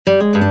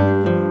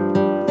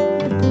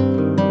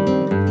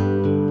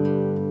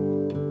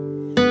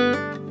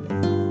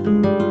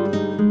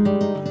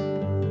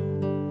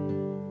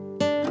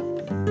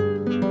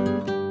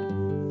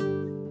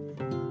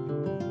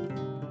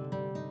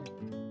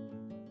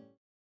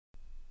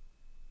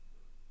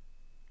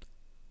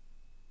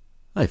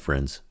Hi,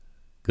 friends.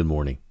 Good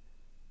morning.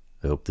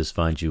 I hope this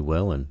finds you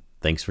well, and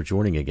thanks for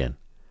joining again.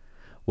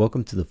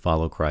 Welcome to the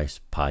Follow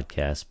Christ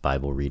podcast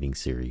Bible reading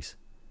series.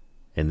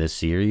 In this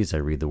series, I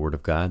read the Word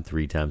of God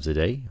 3 times a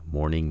day,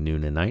 morning,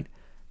 noon, and night,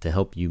 to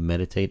help you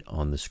meditate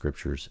on the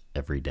Scriptures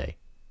every day.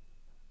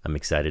 I'm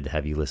excited to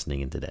have you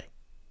listening in today.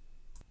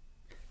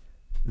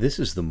 This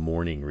is the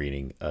morning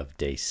reading of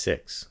day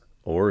 6,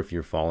 or if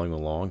you're following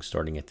along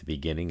starting at the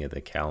beginning of the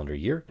calendar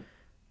year,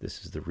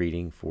 this is the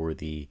reading for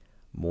the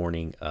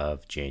morning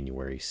of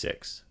January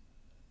 6th.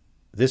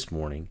 This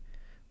morning,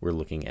 we're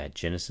looking at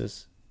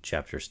Genesis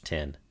chapters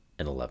 10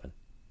 and 11.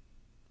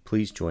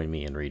 Please join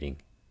me in reading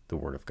the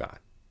Word of God.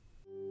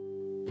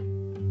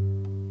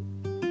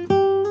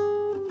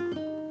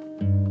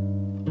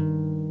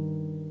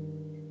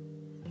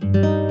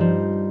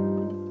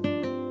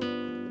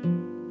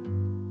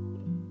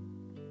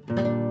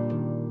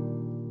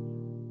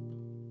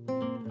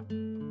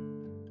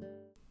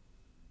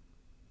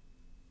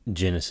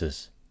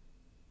 Genesis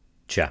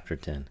chapter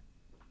 10.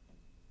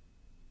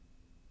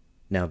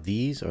 Now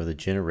these are the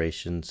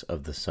generations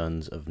of the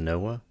sons of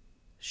Noah,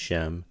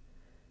 Shem,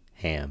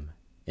 Ham,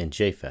 and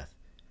Japheth,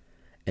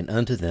 and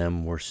unto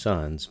them were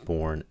sons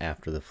born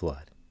after the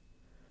flood.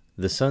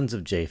 The sons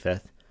of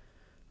Japheth,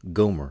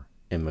 Gomer,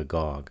 and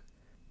Magog,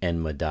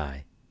 and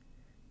Madai,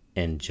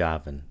 and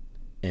Javan,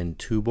 and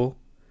Tubal,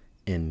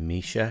 and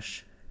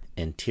Meshech,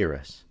 and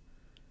Tiras.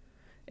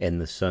 And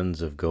the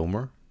sons of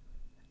Gomer,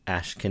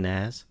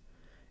 Ashkenaz,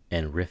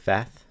 and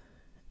Riphath,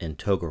 and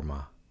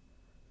Togarmah.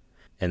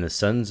 And the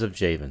sons of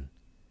Javan,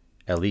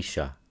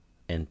 Elisha,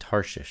 and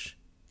Tarshish,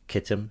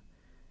 Kittim,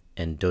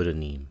 and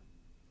Dodanim.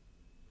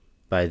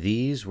 By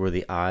these were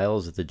the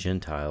isles of the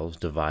Gentiles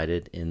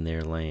divided in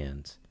their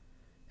lands,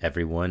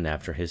 every one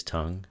after his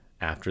tongue,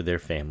 after their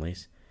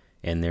families,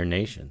 and their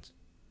nations.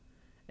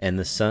 And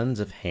the sons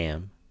of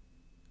Ham,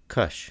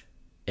 Cush,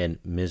 and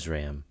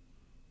Mizraim,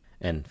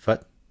 and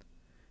Phut,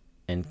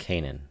 and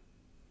Canaan.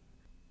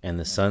 And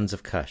the sons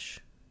of Cush,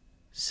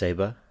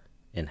 Seba,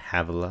 and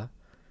Havilah,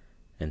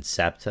 and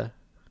Sabta,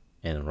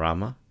 and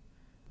Ramah,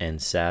 and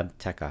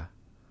Sabteka.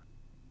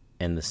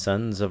 And the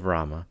sons of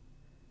Ramah,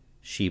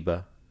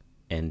 Sheba,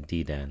 and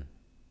Dedan.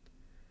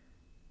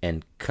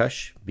 And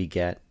Cush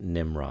begat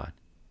Nimrod.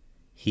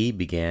 He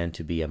began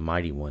to be a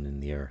mighty one in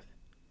the earth.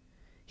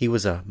 He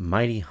was a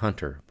mighty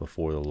hunter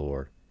before the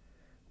Lord.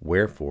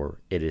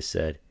 Wherefore it is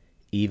said,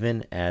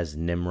 even as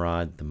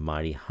Nimrod the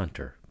mighty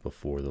hunter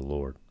before the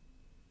Lord.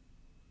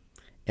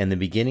 And the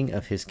beginning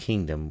of his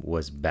kingdom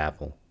was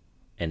Babel,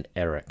 and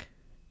Erech,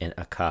 and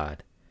Akkad,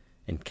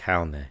 and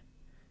Calneh,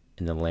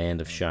 in the land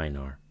of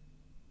Shinar.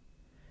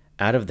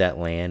 Out of that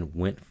land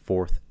went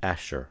forth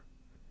Asshur,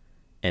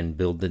 and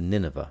builded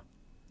Nineveh,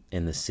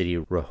 and the city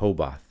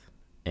Rehoboth,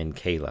 and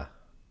Calah,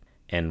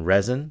 and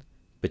Rezin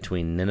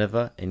between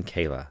Nineveh and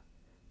Calah,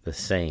 the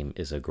same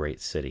is a great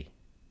city.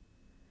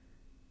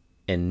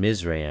 And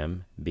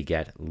Mizraim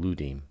begat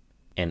Ludim,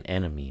 and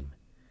Anamim,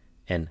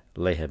 and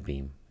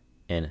Lehabim,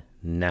 and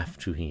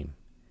Naphtuhim,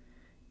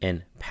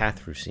 and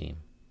Pathrusim,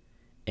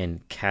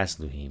 and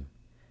Casluhim,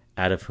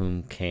 out of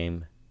whom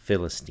came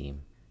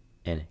Philistine,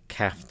 and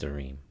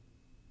Caphtorim.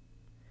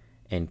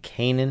 And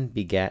Canaan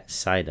begat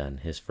Sidon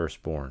his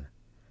firstborn,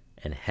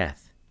 and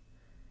Heth,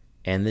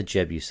 and the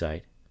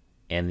Jebusite,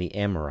 and the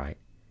Amorite,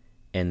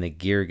 and the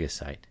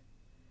Girgasite,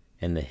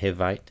 and the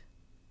Hivite,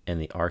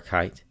 and the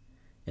Archite,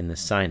 and the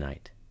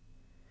Sinite,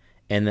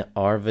 and the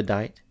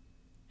Arvadite,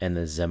 and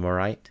the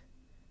Zemorite,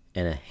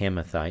 and a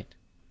Hamathite.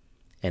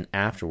 And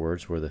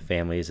afterwards were the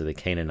families of the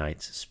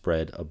Canaanites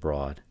spread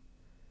abroad.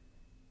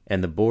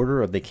 And the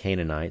border of the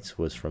Canaanites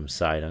was from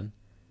Sidon,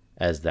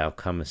 as thou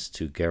comest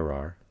to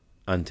Gerar,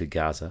 unto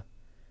Gaza,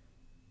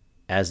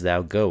 as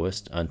thou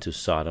goest unto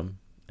Sodom,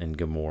 and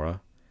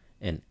Gomorrah,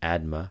 and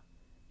Admah,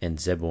 and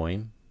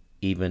Zeboim,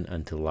 even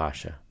unto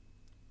Lasha.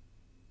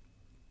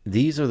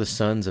 These are the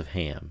sons of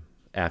Ham,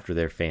 after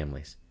their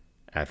families,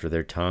 after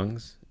their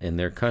tongues, in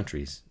their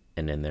countries,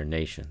 and in their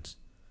nations.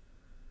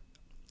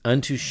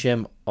 Unto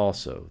Shem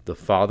also, the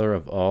father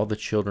of all the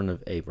children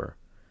of Eber,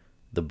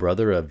 the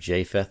brother of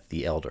Japheth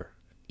the elder,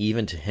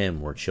 even to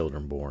him were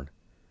children born.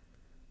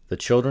 The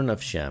children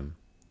of Shem,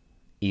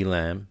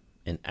 Elam,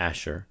 and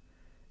Asher,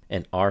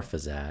 and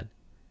Arphaxad,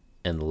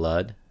 and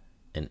Lud,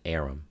 and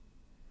Aram.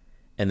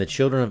 And the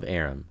children of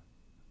Aram,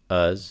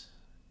 Uz,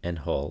 and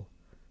Hul,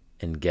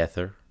 and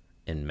Gether,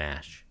 and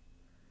Mash.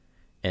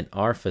 And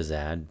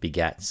Arphaxad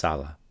begat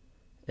Salah,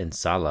 and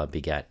Salah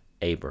begat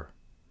Aber.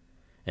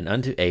 And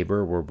unto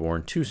Aber were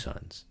born 2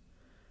 sons.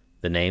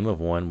 The name of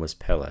one was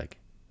Peleg,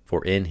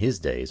 for in his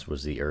days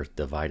was the earth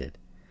divided,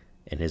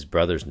 and his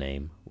brother's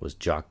name was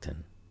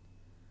Joktan.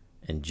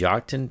 And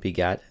Joktan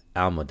begat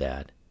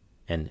Almodad,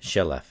 and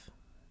Sheleph,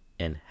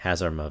 and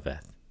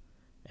Hazarmaveth,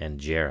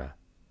 and Jerah,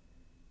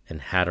 and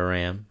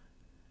Hadoram,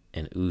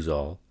 and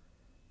Uzal,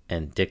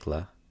 and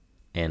Diklah,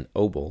 and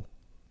Obal,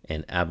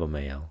 and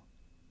Abimael,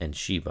 and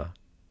Sheba,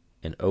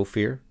 and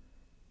Ophir,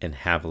 and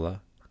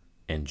Havilah,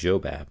 and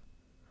Jobab.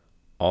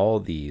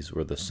 All these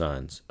were the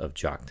sons of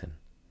Joktan.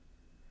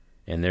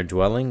 And their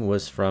dwelling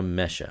was from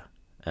Mesha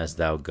as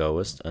thou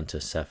goest unto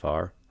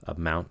Sephar, a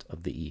mount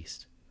of the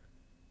east.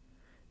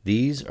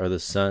 These are the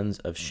sons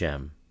of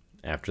Shem,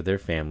 after their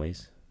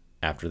families,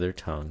 after their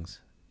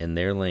tongues, in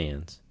their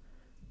lands,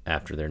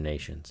 after their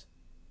nations.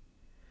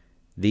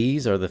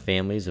 These are the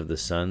families of the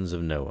sons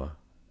of Noah,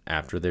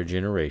 after their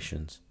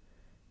generations,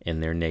 in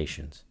their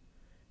nations,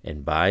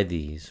 and by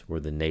these were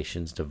the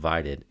nations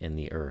divided in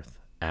the earth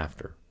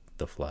after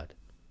the flood.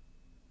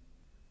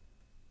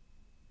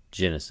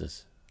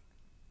 Genesis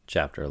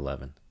chapter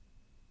 11.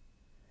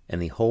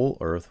 And the whole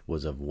earth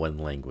was of one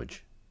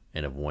language,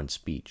 and of one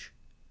speech.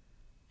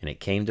 And it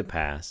came to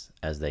pass,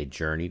 as they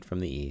journeyed from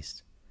the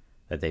east,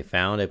 that they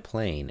found a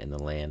plain in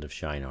the land of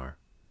Shinar,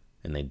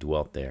 and they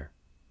dwelt there.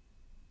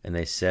 And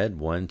they said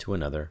one to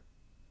another,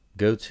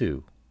 Go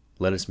to,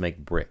 let us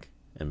make brick,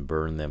 and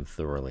burn them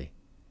thoroughly.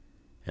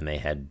 And they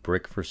had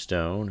brick for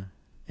stone,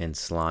 and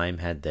slime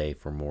had they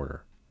for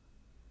mortar.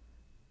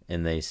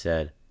 And they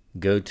said,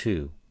 Go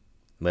to,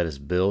 let us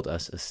build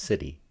us a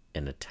city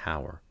and a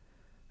tower,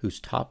 whose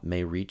top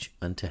may reach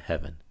unto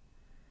heaven.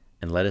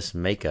 And let us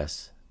make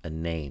us a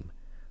name,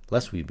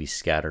 lest we be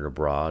scattered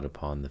abroad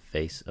upon the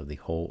face of the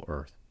whole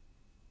earth.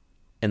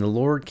 And the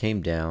Lord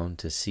came down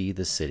to see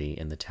the city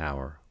and the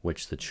tower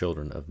which the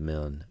children of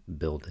men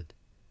builded.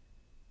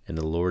 And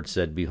the Lord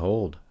said,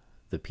 Behold,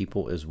 the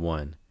people is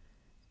one,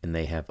 and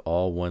they have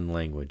all one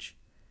language,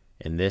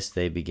 and this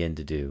they begin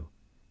to do,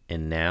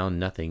 and now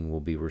nothing will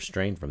be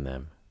restrained from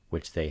them,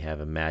 which they have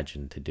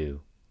imagined to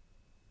do.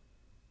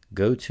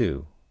 Go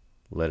to,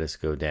 let us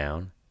go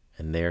down,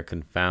 and there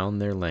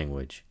confound their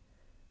language,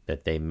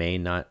 that they may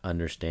not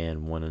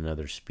understand one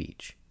another's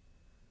speech.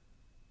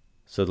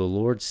 So the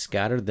Lord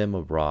scattered them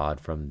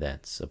abroad from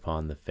thence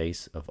upon the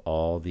face of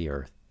all the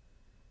earth,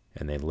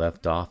 and they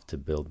left off to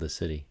build the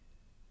city.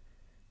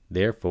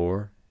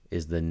 Therefore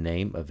is the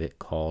name of it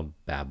called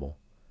Babel,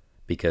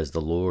 because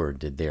the Lord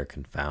did there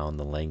confound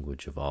the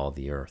language of all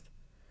the earth,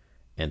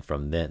 and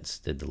from thence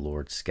did the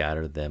Lord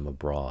scatter them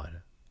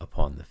abroad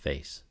upon the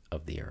face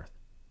of the earth.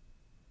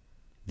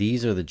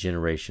 These are the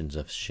generations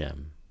of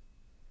Shem.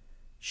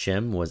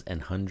 Shem was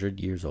 100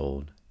 years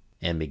old,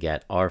 and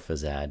begat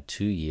Arphaxad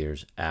 2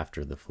 years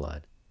after the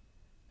flood.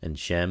 And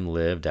Shem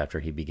lived after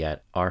he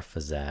begat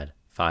Arphaxad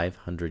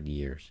 500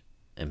 years,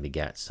 and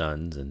begat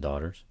sons and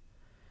daughters.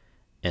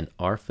 And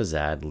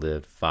Arphaxad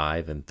lived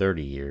 35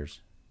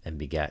 years, and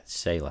begat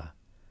Selah.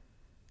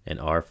 And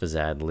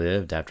Arphaxad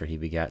lived after he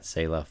begat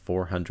Selah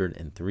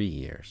 403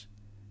 years,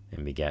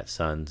 and begat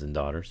sons and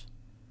daughters.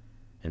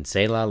 And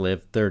Selah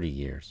lived 30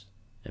 years,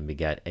 and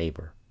begat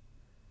Aber.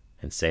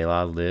 And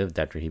Selah lived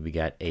after he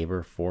begat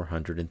Aber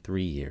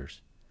 403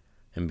 years,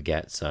 and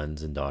begat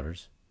sons and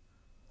daughters.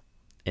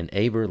 And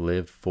Aber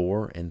lived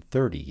 34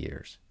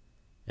 years,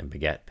 and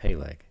begat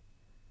Peleg.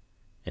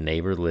 And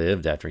Aber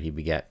lived after he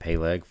begat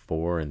Peleg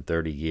 34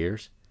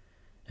 years,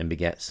 and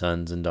begat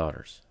sons and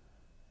daughters.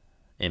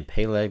 And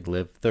Peleg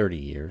lived 30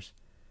 years,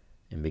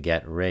 and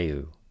begat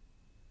Reu.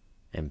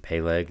 And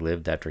Peleg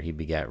lived after he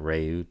begat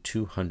Reu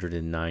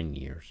 209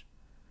 years,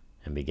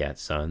 and begat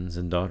sons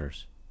and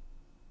daughters.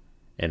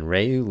 And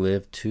Reu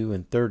lived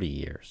 32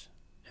 years,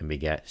 and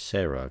begat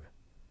Serug.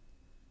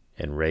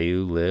 And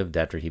Reu lived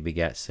after he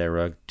begat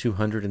Serug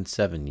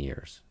 207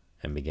 years,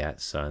 and begat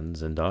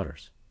sons and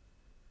daughters.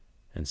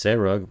 And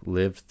Serug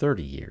lived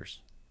 30 years,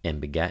 and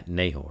begat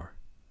Nahor.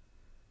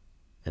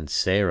 And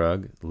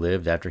Serug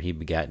lived after he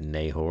begat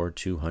Nahor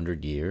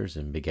 200 years,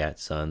 and begat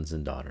sons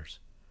and daughters.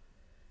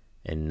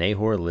 And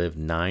Nahor lived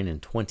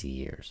 29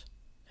 years,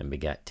 and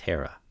begat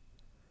Terah.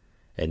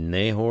 And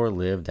Nahor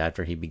lived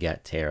after he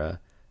begat Terah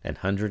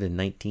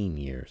 119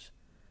 years,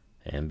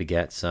 and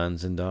begat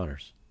sons and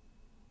daughters.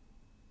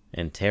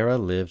 And Terah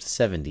lived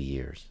 70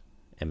 years,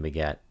 and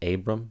begat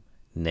Abram,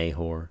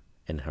 Nahor,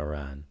 and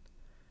Haran.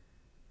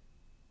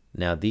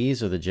 Now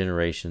these are the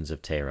generations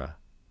of Terah.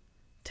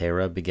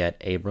 Terah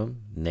begat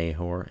Abram,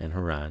 Nahor, and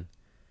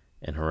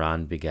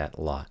Haran begat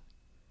Lot.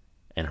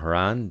 And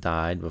Haran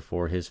died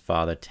before his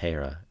father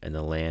Terah in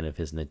the land of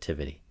his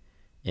nativity,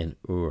 in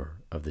Ur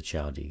of the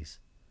Chaldees.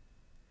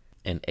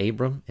 And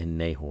Abram and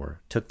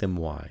Nahor took them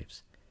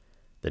wives.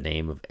 The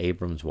name of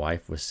Abram's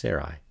wife was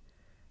Sarai,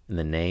 and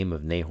the name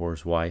of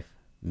Nahor's wife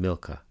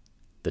Milcah,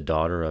 the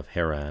daughter of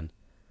Haran,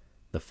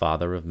 the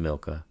father of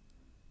Milcah,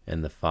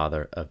 and the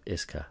father of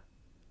Iscah.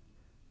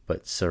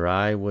 But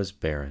Sarai was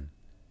barren,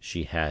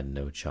 she had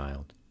no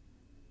child.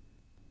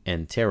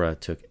 And Terah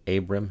took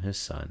Abram his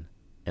son,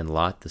 and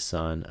Lot the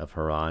son of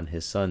Haran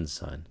his son's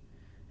son,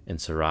 and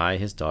Sarai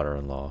his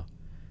daughter-in-law,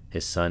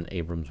 his son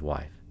Abram's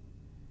wife.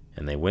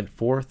 And they went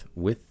forth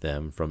with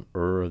them from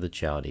Ur of the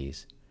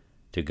Chaldees,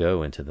 to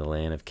go into the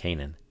land of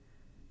Canaan.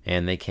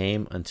 And they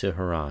came unto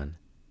Haran,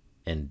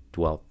 and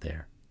dwelt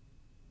there.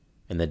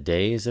 And the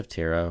days of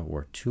Terah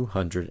were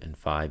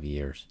 205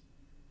 years,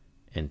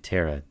 and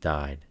Terah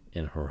died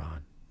in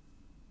Haran.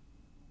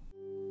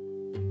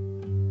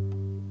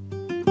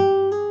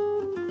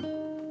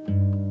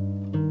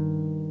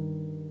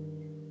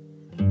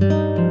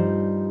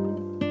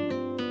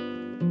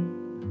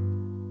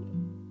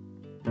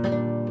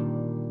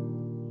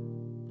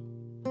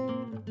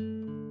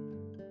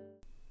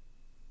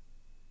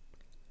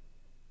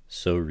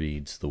 So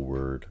reads the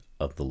word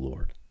of the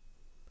Lord.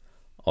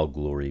 All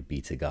glory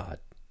be to God.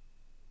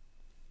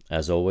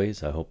 As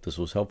always, I hope this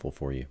was helpful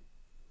for you.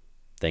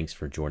 Thanks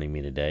for joining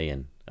me today,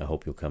 and I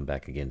hope you'll come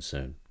back again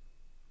soon.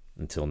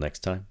 Until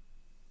next time,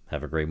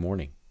 have a great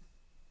morning.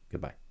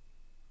 Goodbye.